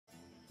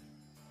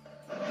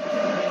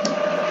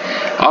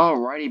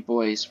Alrighty,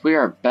 boys, we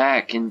are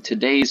back in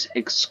today's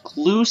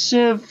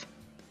exclusive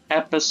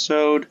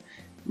episode.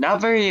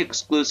 Not very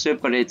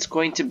exclusive, but it's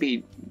going to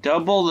be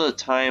double the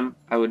time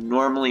I would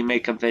normally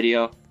make a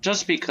video,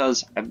 just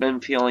because I've been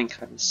feeling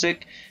kind of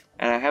sick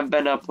and I haven't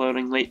been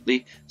uploading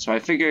lately. So I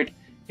figured,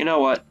 you know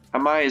what, I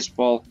might as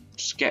well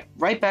just get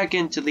right back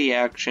into the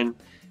action,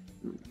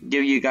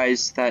 give you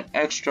guys that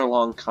extra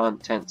long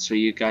content so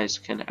you guys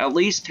can at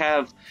least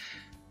have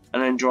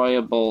an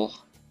enjoyable,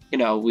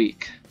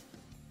 week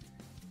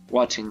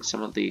watching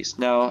some of these.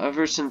 Now,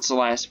 ever since the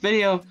last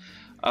video,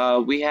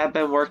 we have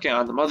been working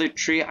on the mother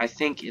tree. I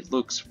think it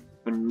looks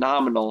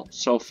phenomenal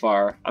so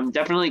far. I'm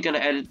definitely going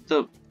to edit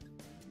the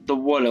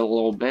wood a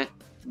little bit,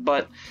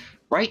 but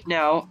right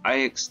now I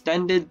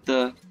extended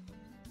the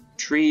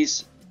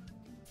tree's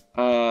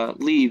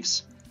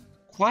leaves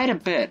quite a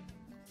bit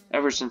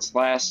ever since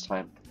last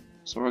time.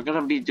 So we're going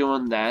to be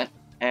doing that,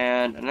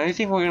 and another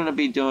thing we're going to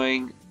be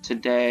doing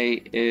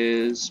today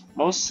is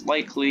most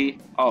likely,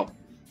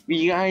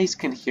 you guys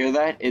can hear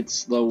that,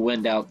 it's the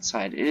wind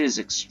outside. It is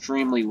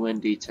extremely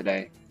windy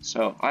today,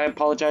 so I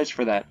apologize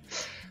for that.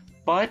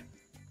 But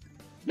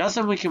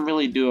nothing we can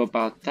really do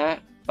about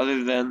that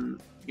other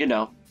than,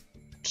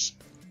 just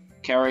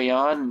carry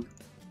on.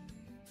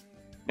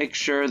 Make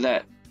sure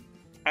that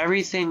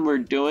everything we're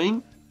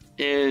doing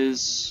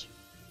is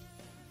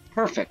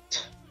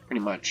perfect,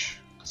 pretty much.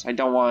 Because I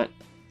don't want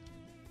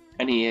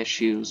any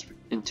issues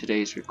in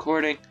today's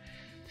recording.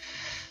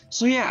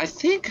 So yeah, I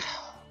think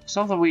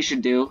something we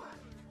should do,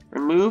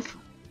 remove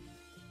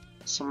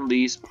some of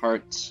these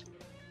parts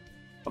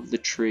of the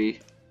tree,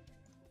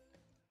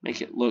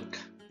 make it look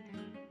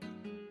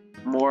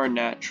more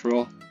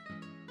natural.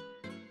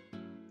 I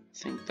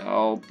think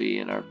that'll be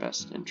in our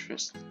best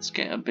interest. Let's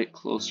get a bit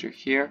closer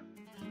here.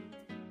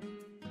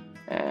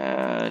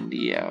 And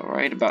yeah,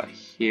 right about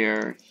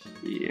here.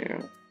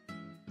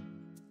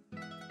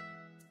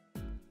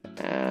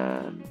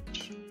 And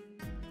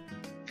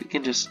if we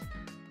can just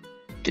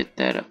get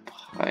that up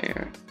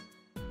higher.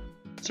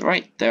 It's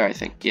right there, I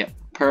think. Yep,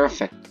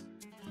 perfect.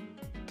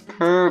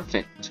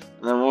 Perfect.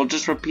 And then we'll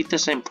just repeat the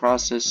same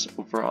process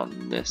over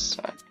on this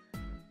side.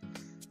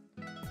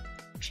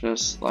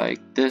 Just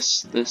like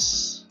this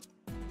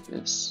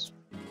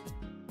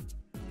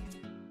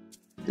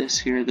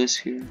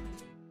here.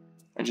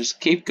 And just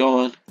keep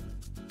going.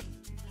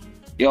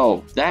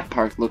 Yo, that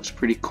part looks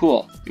pretty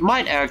cool. You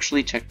might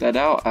actually check that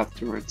out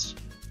afterwards.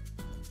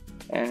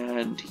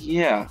 And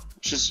yeah,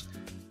 just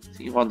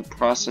you want the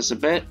process a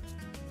bit.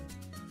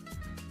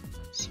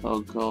 So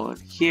going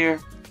here,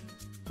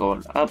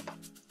 going up,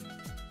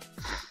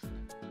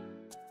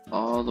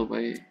 all the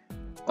way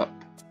up.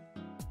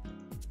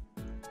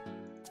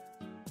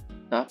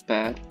 Not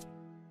bad.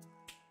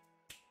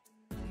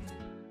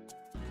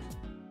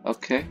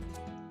 Okay.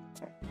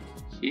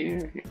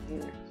 Here,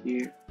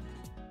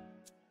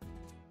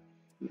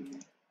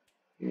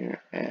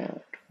 and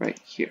right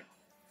here.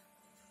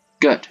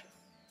 Good.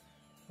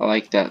 I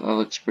like that. That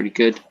looks pretty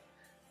good.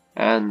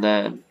 And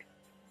then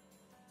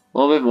a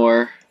little bit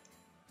more.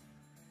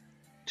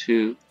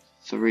 2,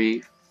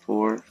 3,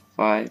 4,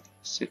 5,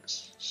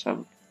 6,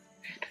 7,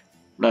 8,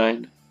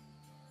 9,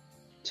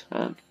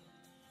 10.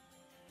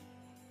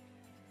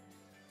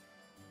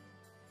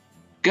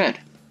 Good.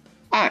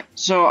 Alright,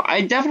 so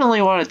I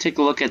definitely want to take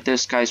a look at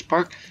this guy's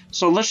park.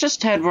 So let's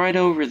just head right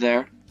over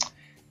there.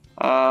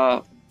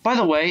 By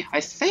the way,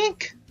 I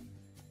think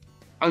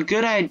a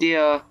good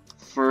idea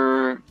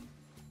for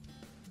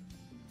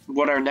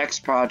what our next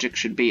project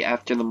should be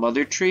after the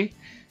mother tree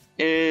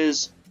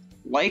is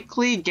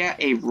likely get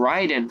a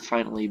ride-in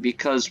finally,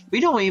 because we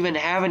don't even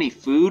have any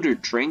food or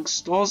drink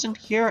stalls in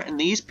here, and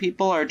these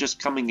people are just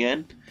coming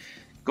in,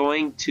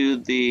 going to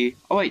the...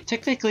 Oh wait,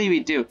 technically we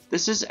do.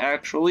 This is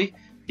actually,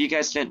 if you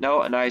guys didn't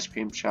know, an ice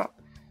cream shop,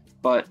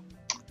 but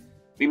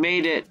we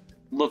made it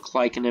look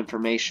like an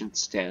information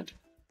stand.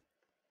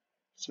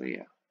 So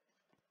yeah,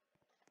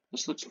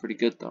 this looks pretty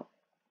good though.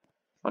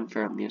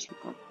 Funfair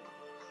amusement park.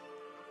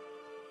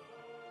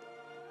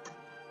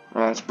 Oh,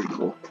 that's pretty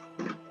cool.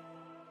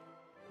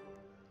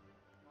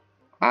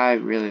 I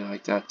really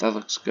like that. That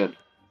looks good.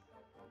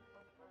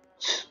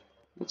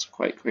 That's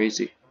quite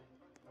crazy.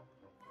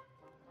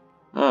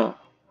 Oh.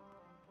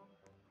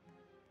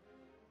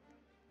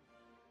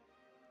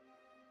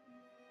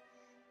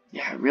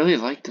 Yeah, I really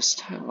like the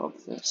style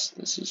of this.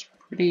 This is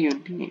pretty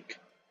unique.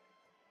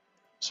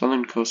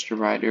 Southern Coaster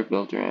Rider,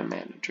 Builder, and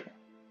Manager.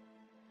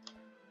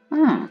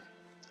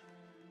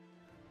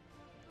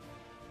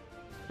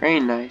 Very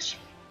nice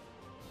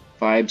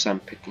vibes I'm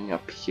picking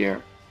up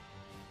here.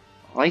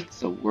 I like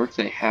the work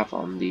they have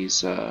on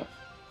these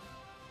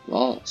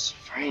walls.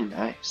 Very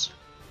nice.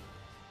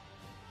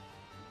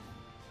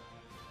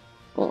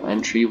 Little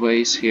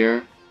entryways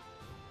here.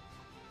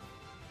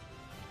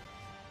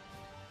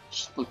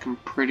 Just looking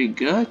pretty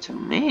good to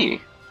me.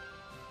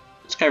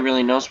 This guy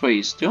really knows what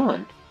he's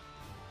doing.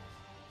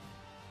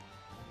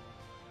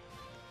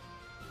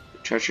 The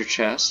treasure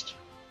chest.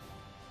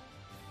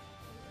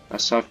 A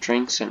soft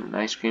drinks and an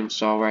ice cream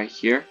stall right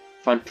here.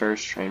 Fun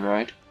Ferris train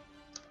ride.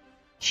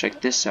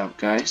 Check this out,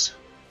 guys.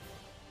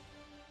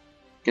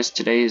 Guess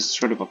today is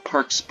sort of a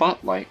park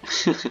spotlight.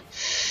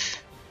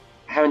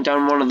 I haven't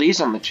done one of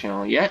these on the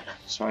channel yet,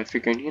 so I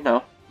figured, you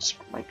know, this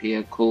might be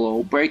a cool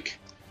little break.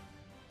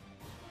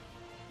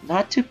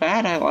 Not too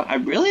bad. I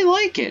really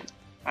like it.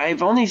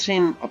 I've only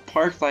seen a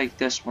park like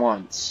this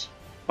once,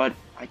 but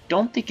I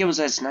don't think it was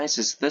as nice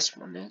as this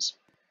one is.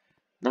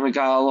 Then we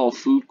got a little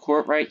food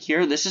court right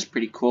here. This is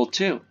pretty cool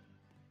too.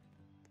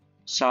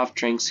 Soft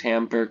drinks,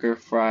 hamburger,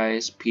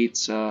 fries,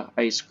 pizza,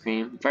 ice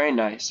cream. Very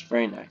nice,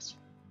 very nice.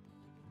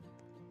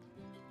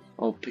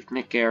 Little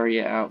picnic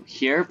area out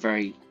here.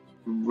 Very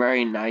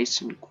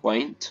nice and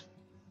quaint.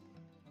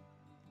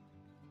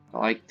 I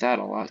like that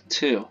a lot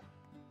too.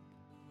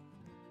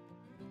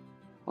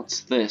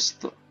 What's this?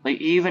 They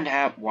even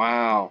have,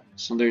 wow.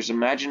 So there's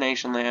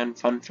Imagination Land,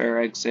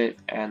 Funfair Exit,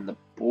 and the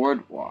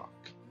Boardwalk.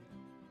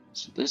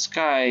 So this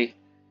guy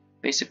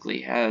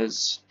basically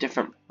has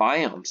different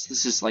biomes.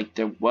 This is like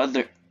the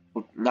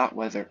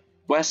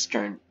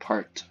western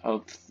part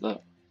of the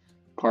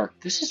park.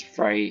 This is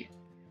very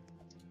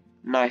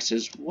nice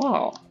as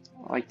well.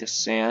 I like the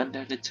sand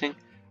editing.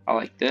 I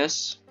like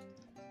this.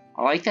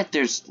 I like that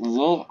there's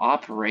little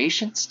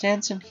operation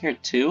stands in here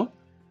too.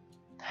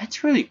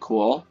 That's really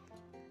cool.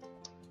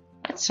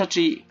 That's such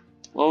a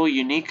little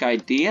unique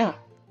idea.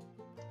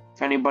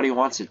 If anybody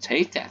wants to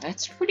take that,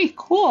 that's pretty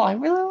cool. I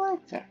really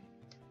like that.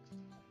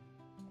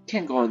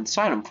 Can't go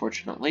inside,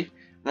 unfortunately. And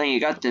then you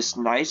got this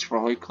nice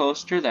roller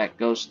coaster that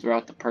goes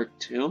throughout the park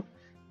too.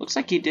 Looks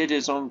like he did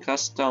his own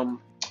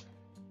custom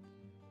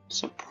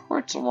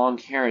supports along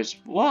here as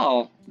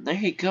well. There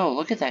you go.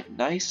 Look at that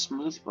nice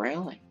smooth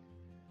railing.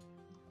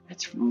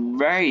 That's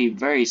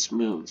very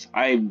smooth.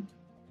 I'm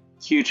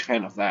a huge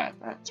fan of that.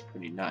 That's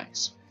pretty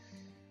nice.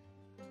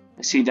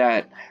 I see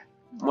that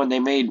when they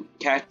made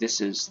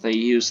cactuses, they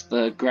used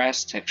the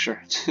grass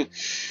texture.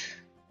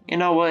 You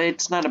know what?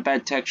 It's not a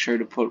bad texture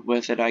to put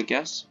with it, I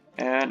guess.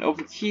 And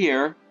over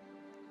here,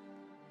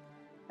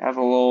 I have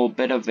a little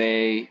bit of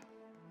a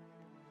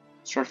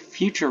sort of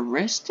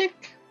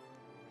futuristic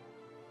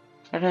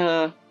kind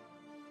of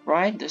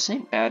ride. This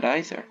ain't bad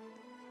either.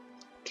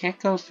 Can't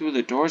go through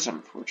the doors,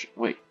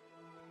 unfortunately. Wait.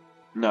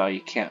 No,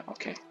 you can't.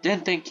 Okay.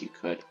 Didn't think you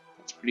could.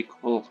 That's pretty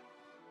cool,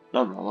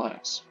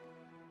 nonetheless.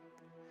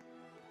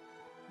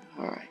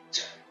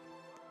 Alright.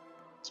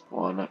 Let's go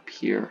on up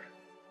here.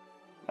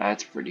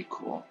 That's pretty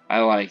cool. I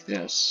like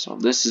this. So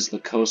this is the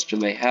coaster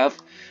they have.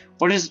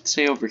 What does it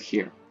say over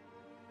here?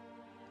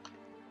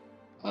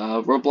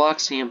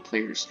 Robloxian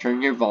players,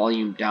 turn your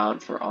volume down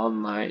for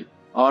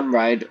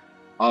on-ride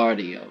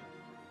audio.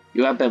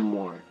 You have been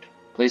warned.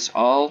 Place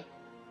all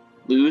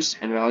loose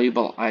and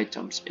valuable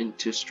items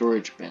into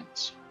storage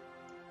bins.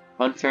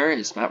 Funfair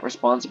is not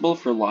responsible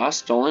for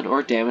lost, stolen,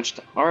 or damaged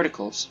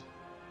articles.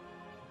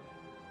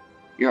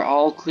 You're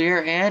all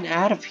clear and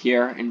out of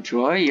here.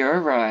 Enjoy your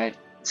ride.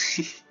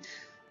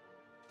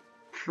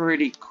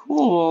 Pretty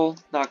cool,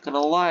 not gonna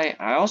lie.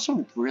 I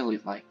also really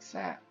like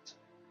that.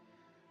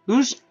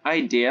 Whose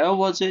idea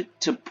was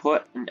it to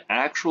put an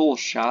actual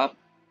shop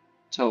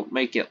to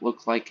make it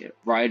look like a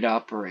ride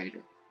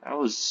operator? That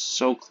was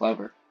so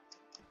clever.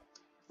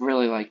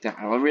 Really like that.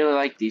 I really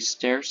like these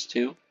stairs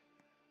too.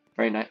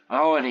 Very nice.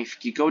 Oh, and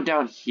if you go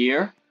down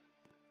here,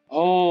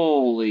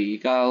 holy, you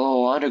got a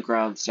little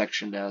underground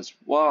section as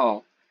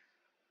well.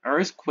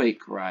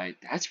 Earthquake ride.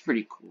 That's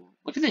pretty cool.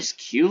 Look at this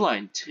queue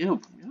line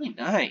too. Really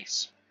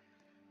nice.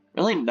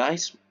 Really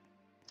nice.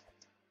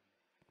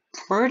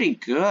 Pretty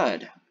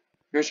good.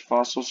 Here's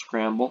Fossil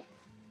Scramble.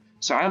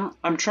 So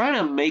I'm trying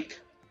to make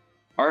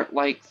art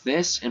like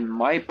this in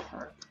my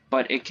park,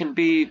 but it can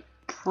be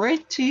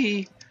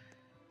pretty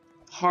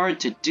hard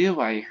to do,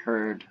 I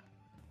heard.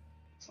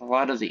 A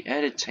lot of the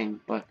editing,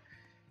 but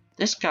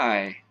this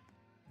guy,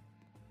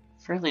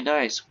 fairly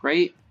nice.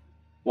 Great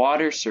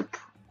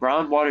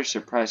groundwater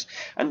surprise.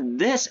 And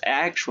this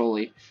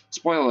actually,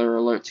 spoiler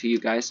alert to you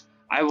guys,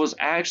 I was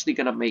actually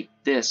gonna make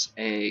this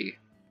an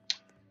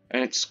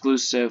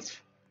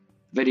exclusive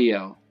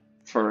video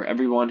for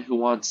everyone who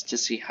wants to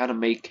see how to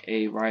make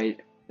a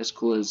ride as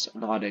cool as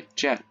an Nautic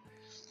Jet.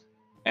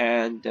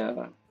 And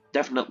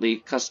definitely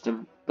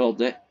custom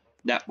build it.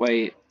 That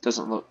way it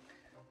doesn't look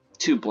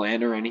too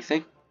bland or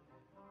anything.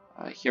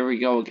 Here we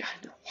go again.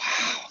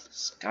 Wow,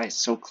 this guy's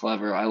so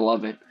clever. I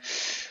love it.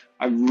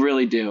 I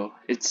really do.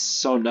 It's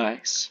so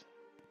nice.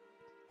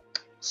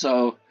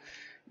 So,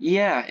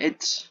 yeah,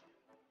 it's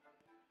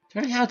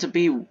turning out to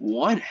be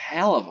one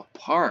hell of a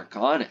park,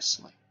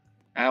 honestly.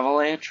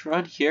 Avalanche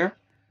run here.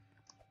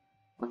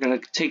 We're gonna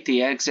take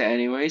the exit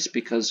anyways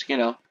because, you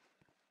know,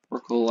 we're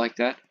cool like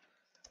that.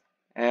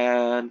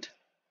 And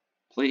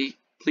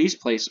please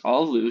place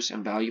all loose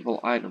and valuable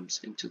items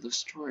into the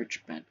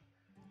storage bin.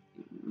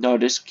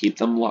 Notice, keep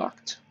them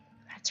locked.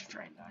 That's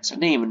very nice. I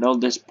didn't even know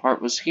this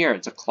part was here.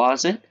 It's a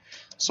closet.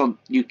 So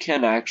you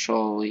can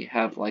actually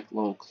have like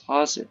little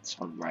closets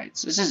on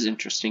rides. This is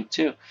interesting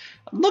too.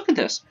 Look at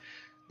this.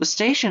 The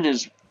station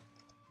is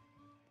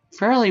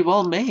fairly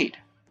well made,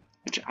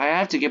 which I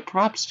have to give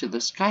props to.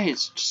 This guy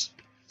is just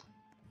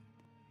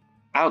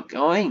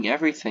outgoing,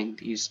 everything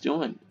he's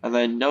doing. And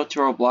then note to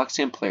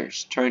Robloxian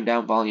players, turn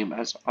down volume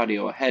as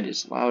audio ahead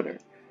is louder.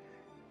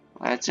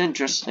 That's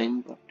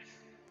interesting, but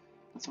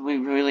nothing we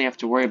really have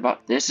to worry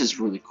about. This is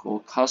really cool.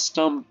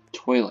 Custom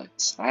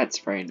toilets. That's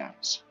very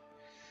nice.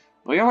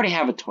 We already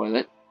have a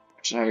toilet,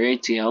 which is our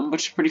ATM,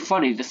 which is pretty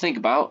funny to think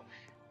about.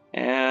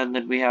 And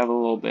then we have a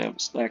little bit of a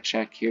snack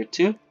shack here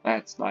too.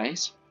 That's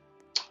nice.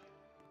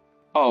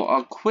 Oh,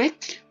 a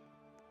quick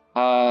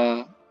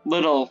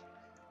little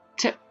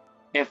tip.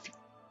 If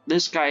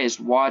this guy is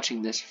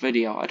watching this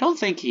video, I don't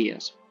think he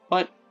is,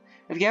 but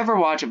if you ever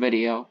watch a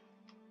video,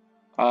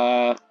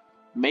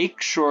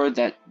 make sure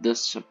that the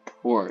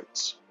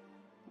supports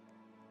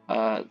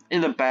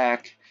in the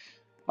back,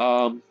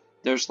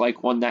 there's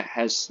like one that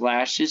has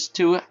slashes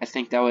to it. I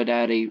think that would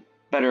add a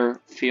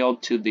better feel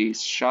to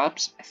these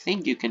shops. I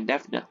think you can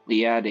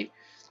definitely add a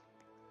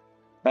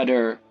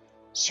better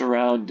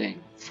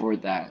surrounding for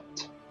that.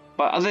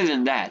 But other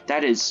than that,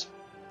 that is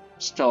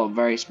still a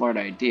very smart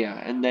idea.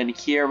 And then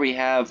here we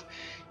have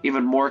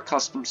even more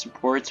custom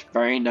supports.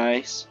 Very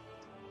nice.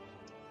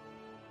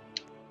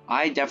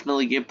 I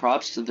definitely give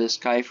props to this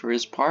guy for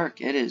his park.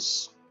 It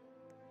is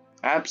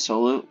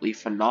absolutely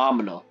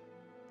phenomenal.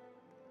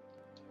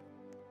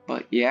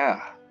 But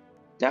yeah,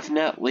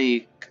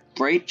 definitely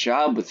great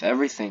job with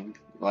everything.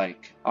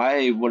 Like,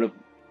 I would have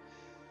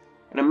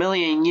in a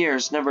million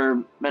years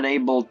never been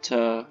able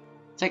to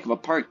think of a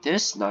park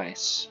this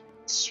nice.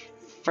 It's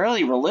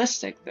fairly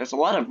realistic. There's a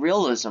lot of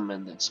realism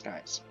in this,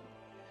 guys.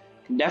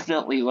 You can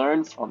definitely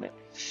learn from it.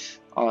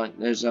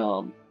 There's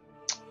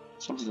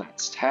something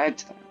that's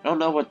tagged there. I don't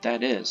know what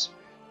that is.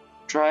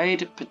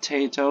 Dried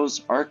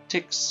potatoes,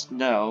 Arctic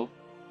snow,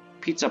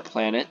 pizza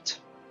planet,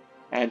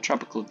 and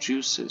tropical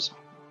juices.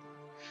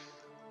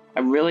 I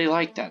really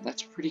like that.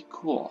 That's pretty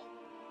cool.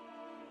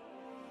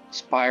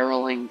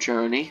 Spiraling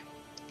journey.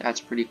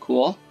 That's pretty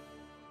cool.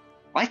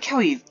 I like how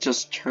he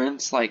just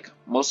turns like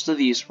most of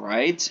these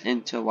rides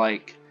into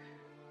like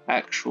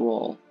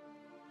actual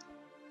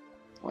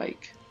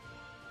like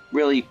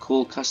really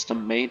cool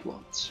custom made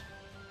ones.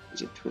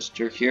 There's a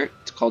twister here.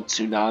 It's called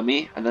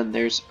Tsunami. And then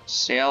there's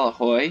Sail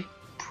Ahoy.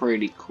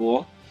 Pretty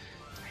cool.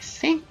 I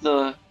think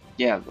the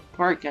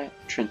park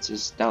entrance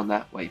is down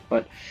that way.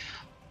 But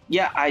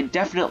yeah, I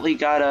definitely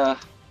gotta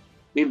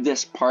leave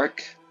this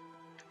park.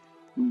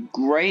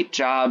 Great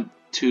job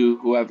to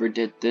whoever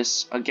did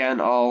this. Again,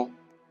 I'll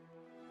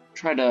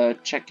try to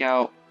check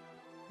out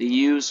the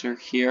user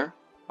here.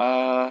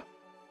 I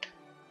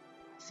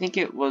think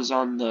it was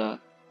on the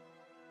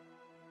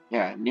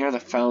near the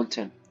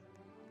fountain.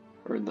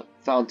 Or the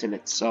fountain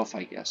itself,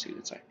 I guess you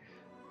could say.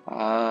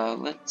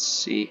 Let's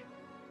see.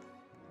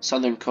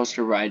 Southern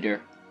Coaster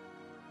Rider.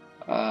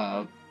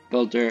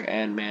 Builder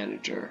and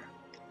manager.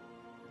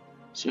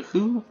 So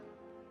who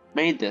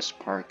made this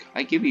park?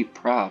 I give you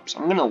props.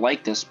 I'm gonna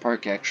like this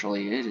park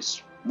actually. It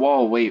is.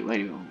 Whoa, wait.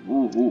 Wait.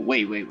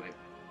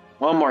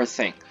 One more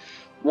thing.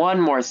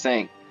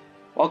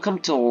 Welcome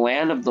to the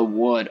Land of the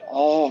Wood.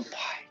 Oh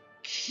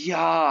my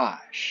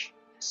gosh.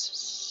 This is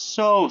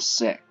so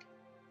sick.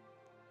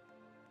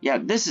 Yeah,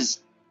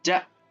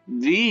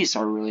 these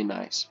are really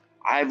nice.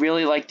 I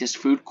really like this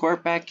food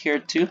court back here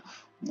too.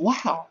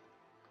 Wow.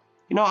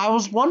 You know, I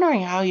was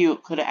wondering how you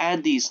could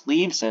add these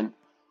leaves in.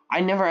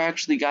 I never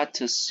actually got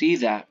to see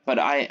that, but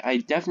I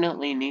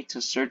definitely need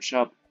to search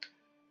up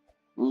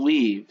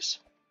leaves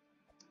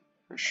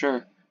for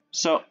sure.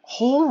 So,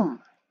 oh my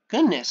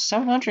goodness,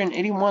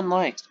 781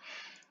 likes.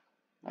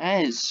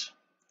 That is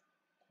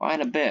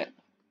quite a bit.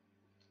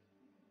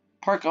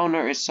 Park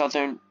owner is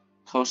Southern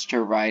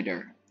Coaster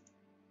Rider.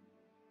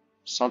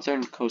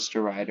 Southern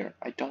Coaster Rider.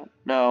 I don't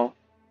know.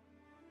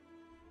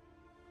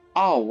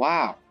 Oh,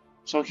 wow.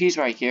 So he's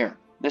right here.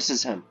 This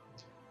is him.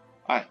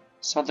 Alright,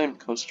 Southern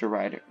Coaster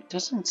Rider. It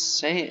doesn't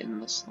say it in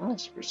this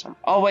list for some.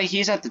 Oh, wait,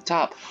 he's at the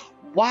top.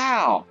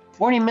 Wow.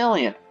 40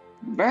 million.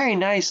 Very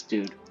nice,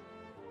 dude.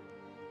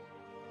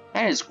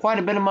 That is quite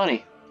a bit of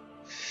money.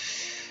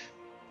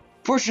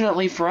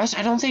 Fortunately for us,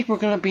 I don't think we're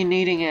going to be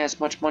needing as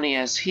much money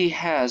as he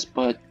has,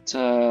 but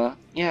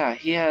yeah,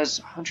 he has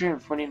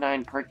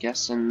 149 park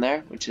guests in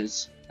there, which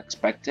is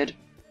expected.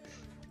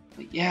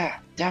 But yeah,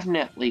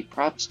 definitely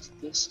props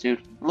to this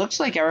dude. Looks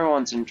like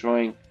everyone's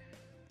enjoying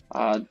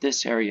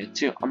this area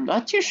too. I'm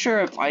not too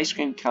sure if ice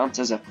cream counts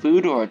as a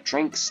food or a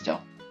drink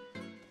still.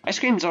 Ice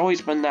cream's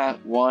always been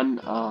that one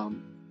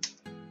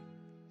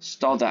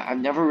stall that I've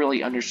never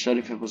really understood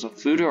if it was a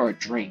food or a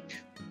drink,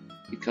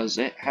 because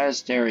it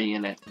has dairy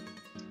in it,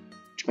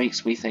 which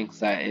makes me think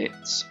that it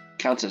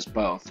counts as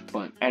both.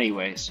 But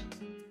anyways,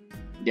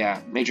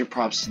 yeah, major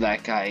props to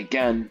that guy.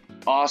 Again,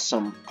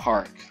 awesome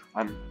park.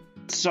 I'm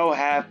so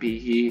happy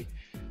he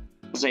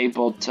was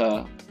able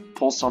to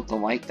pull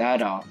something like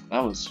that off.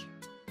 That was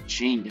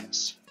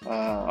genius.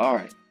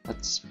 Alright,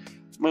 let's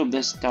move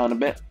this down a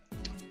bit.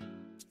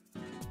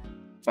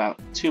 About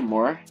 2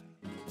 more.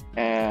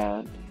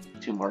 And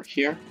 2 more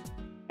here.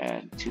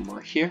 And 2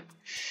 more here.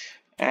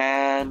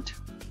 And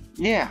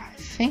yeah, I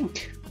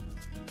think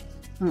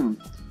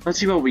let's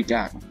see what we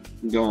got.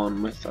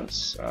 going with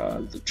us.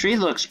 The tree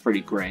looks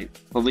pretty great.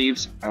 The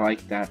leaves, I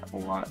like that a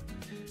lot.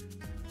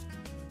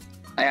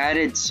 I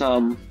added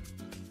some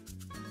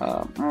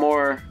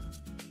more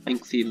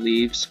lengthy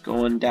leaves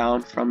going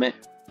down from it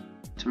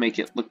to make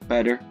it look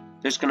better.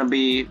 There's going to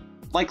be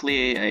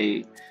likely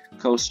a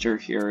coaster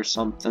here or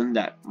something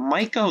that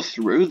might go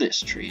through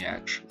this tree,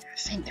 actually. I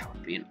think that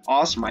would be an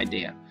awesome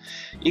idea.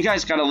 You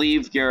guys got to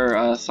leave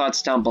your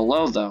thoughts down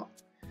below, though.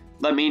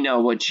 Let me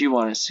know what you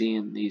want to see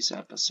in these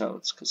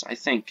episodes, because I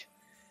think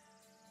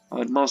I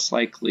would most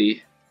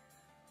likely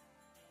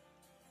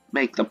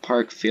make the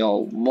park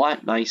feel a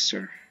lot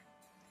nicer.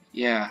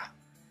 Yeah.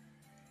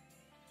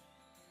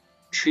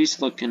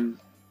 Trees looking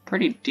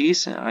pretty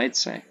decent, I'd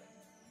say.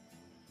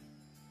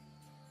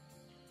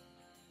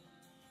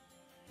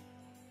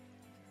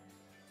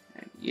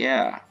 And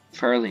yeah,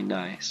 fairly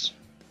nice.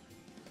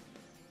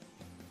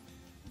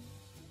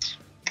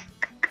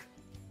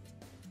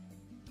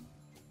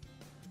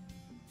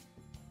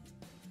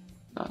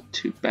 Not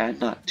too bad,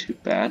 not too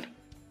bad.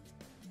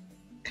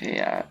 Okay,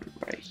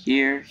 right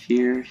here,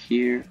 here,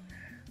 here,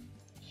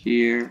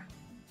 here.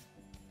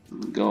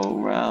 Go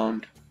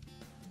around.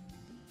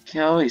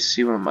 Can't always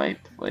see where my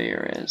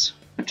player is,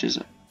 which is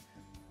a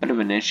bit of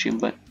an issue,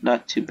 but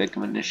not too big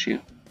of an issue.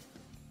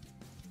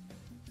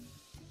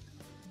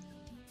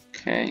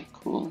 Okay,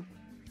 cool.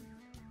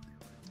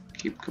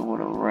 Keep going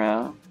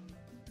around.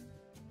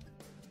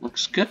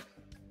 Looks good.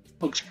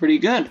 Looks pretty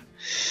good.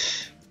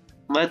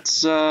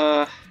 Let's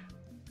get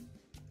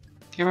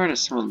rid of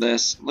some of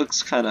this.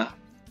 Looks kind of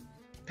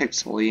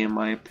pixely in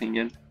my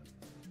opinion.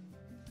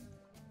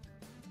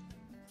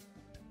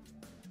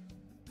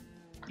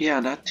 Yeah,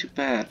 not too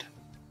bad.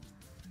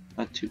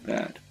 Not too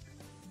bad.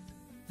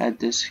 Add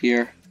this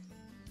here.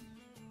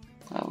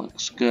 That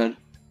looks good.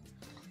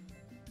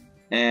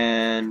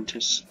 And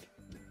just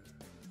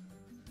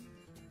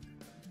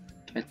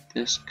get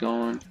this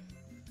going.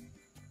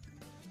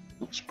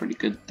 Looks pretty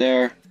good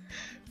there.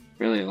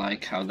 Really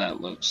like how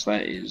that looks.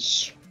 That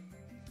is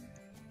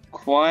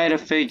quite a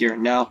figure.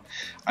 Now,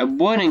 I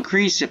would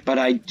increase it, but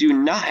I do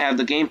not have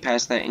the Game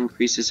Pass that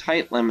increases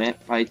height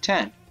limit by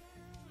 10.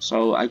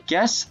 So I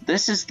guess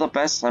this is the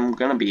best I'm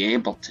gonna be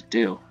able to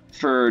do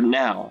for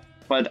now.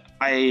 But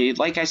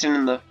like I said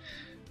in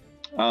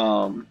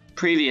the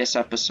previous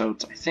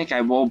episodes, I think I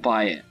will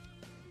buy it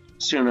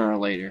sooner or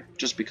later,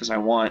 just because I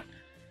want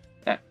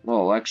that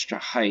little extra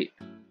height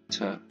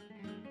to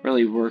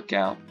really work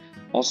out.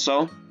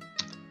 Also,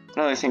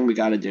 another thing we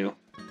gotta do.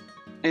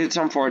 It's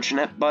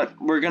unfortunate, but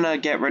we're gonna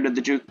get rid of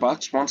the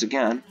jukebox once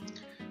again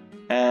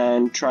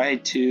and try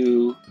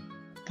to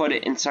put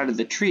it inside of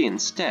the tree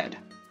instead.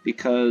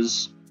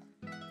 Because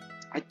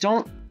I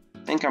don't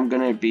think I'm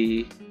going to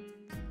be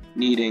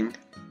needing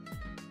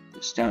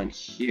this down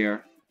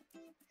here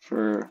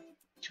for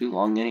too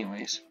long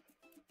anyways.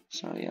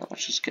 So yeah,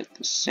 let's just get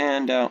the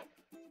sand out.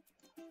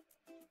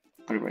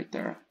 Put it right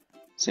there.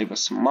 Save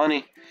us some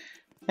money.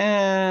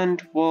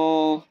 And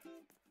we'll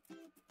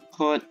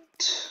put,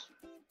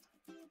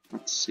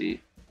 let's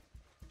see.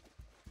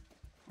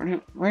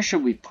 Where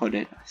should we put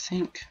it? I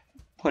think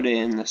put it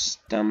in the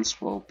stems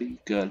will be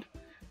good.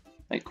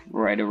 Like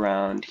right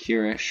around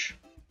here-ish.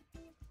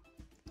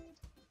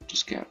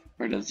 Just get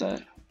rid of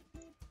the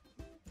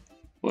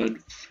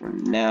wood for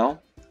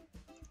now.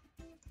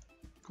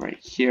 Right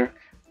here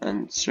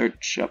and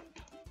search up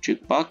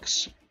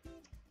jukebox.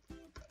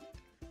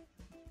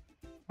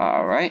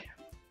 Alright.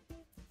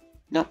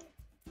 Nope.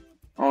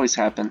 Always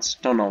happens.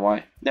 Don't know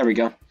why. There we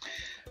go.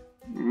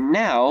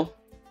 Now,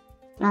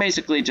 we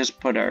basically just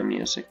put our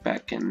music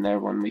back in there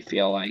when we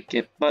feel like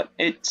it, but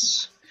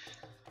it's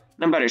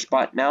in a better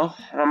spot now.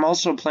 And I'm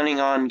also planning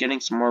on getting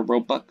some more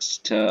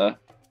Robux to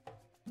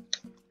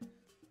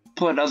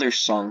put other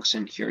songs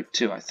in here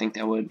too. I think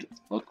that would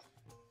look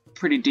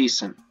pretty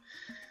decent.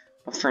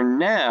 But for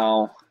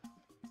now,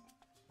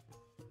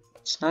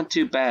 it's not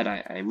too bad.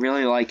 I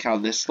really like how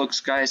this looks,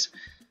 guys.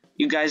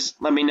 You guys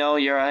let me know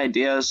your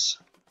ideas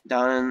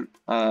down in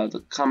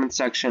the comment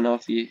section,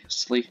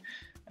 obviously.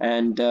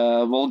 And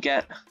we'll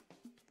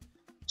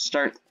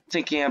start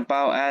thinking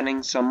about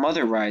adding some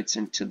other rides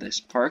into this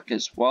park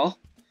as well.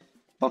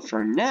 But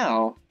for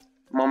now,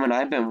 the moment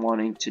I've been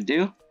wanting to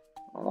do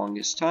the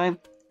longest time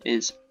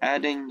is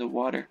adding the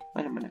water.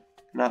 Wait a minute,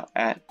 not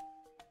add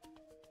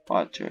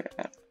water.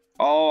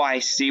 Oh, I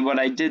see what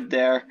I did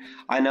there.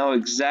 I know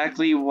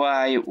exactly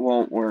why it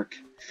won't work.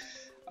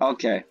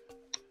 Okay.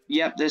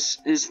 Yep, this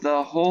is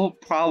the whole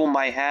problem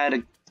I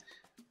had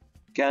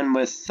again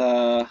with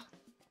the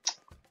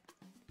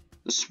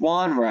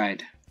Swan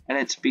ride. And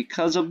it's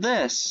because of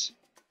this.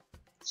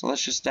 So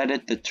let's just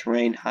edit the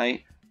terrain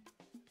height.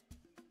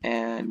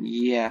 And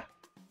yeah,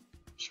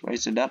 just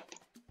raise it up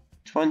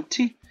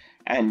 20.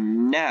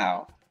 And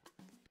now,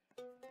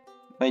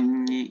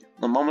 the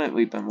moment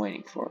we've been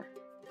waiting for.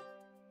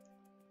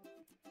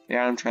 The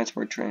item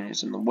transport train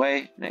is in the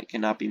way and it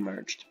cannot be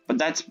merged. But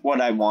that's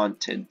what I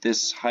wanted.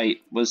 This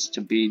height was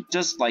to be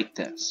just like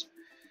this.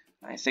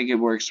 I think it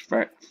works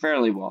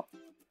fairly well.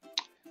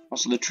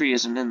 Also, the tree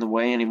isn't in the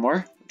way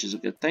anymore, which is a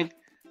good thing.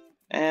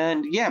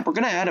 And yeah, we're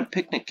gonna add a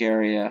picnic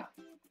area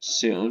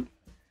soon.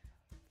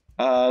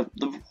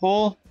 The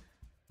whole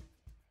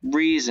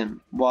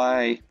reason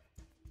why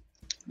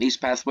these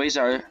pathways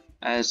are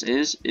as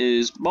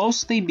is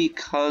mostly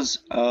because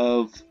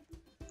of,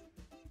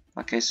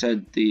 like I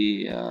said,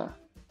 the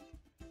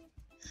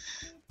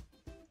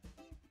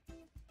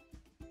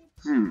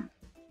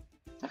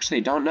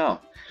actually don't know.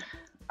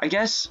 I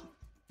guess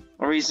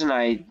the reason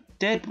I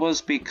did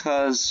was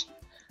because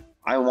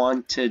I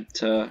wanted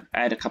to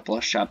add a couple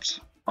of shops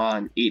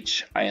on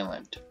each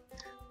island.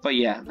 But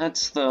yeah,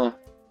 that's the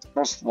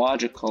most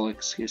logical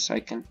excuse I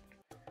can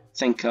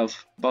think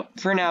of. But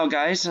for now,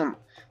 guys,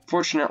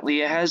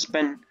 unfortunately, it has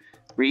been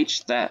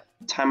reached that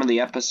time of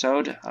the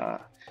episode.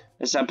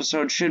 This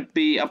episode should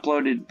be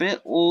uploaded a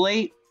bit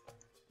late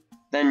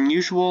than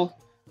usual,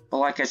 but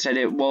like I said,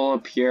 it will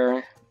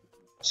appear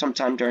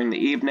sometime during the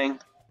evening,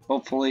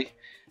 hopefully.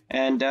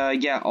 And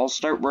yeah, I'll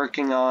start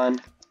working on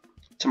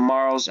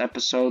tomorrow's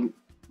episode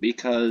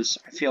because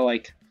I feel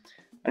like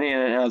I need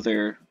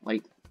another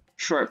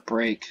short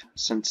break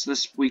since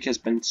this week has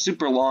been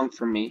super long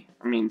for me.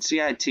 I mean,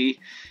 CIT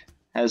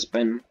has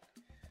been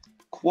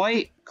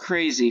quite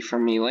crazy for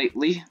me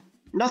lately.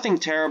 Nothing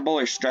terrible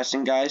or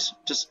stressing, guys.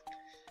 Just,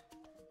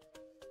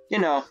 you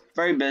know,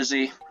 very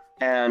busy,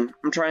 and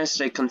I'm trying to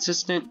stay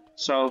consistent.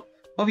 So,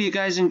 hope you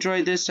guys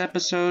enjoyed this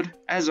episode.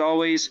 As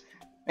always,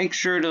 make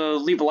sure to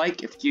leave a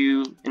like if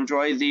you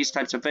enjoy these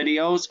types of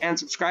videos, and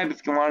subscribe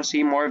if you want to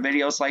see more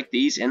videos like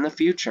these in the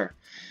future.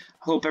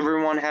 Hope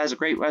everyone has a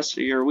great rest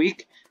of your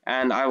week,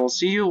 and I will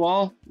see you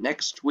all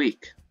next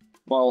week.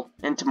 Well,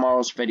 in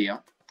tomorrow's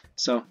video.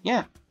 So,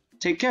 yeah,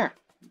 take care.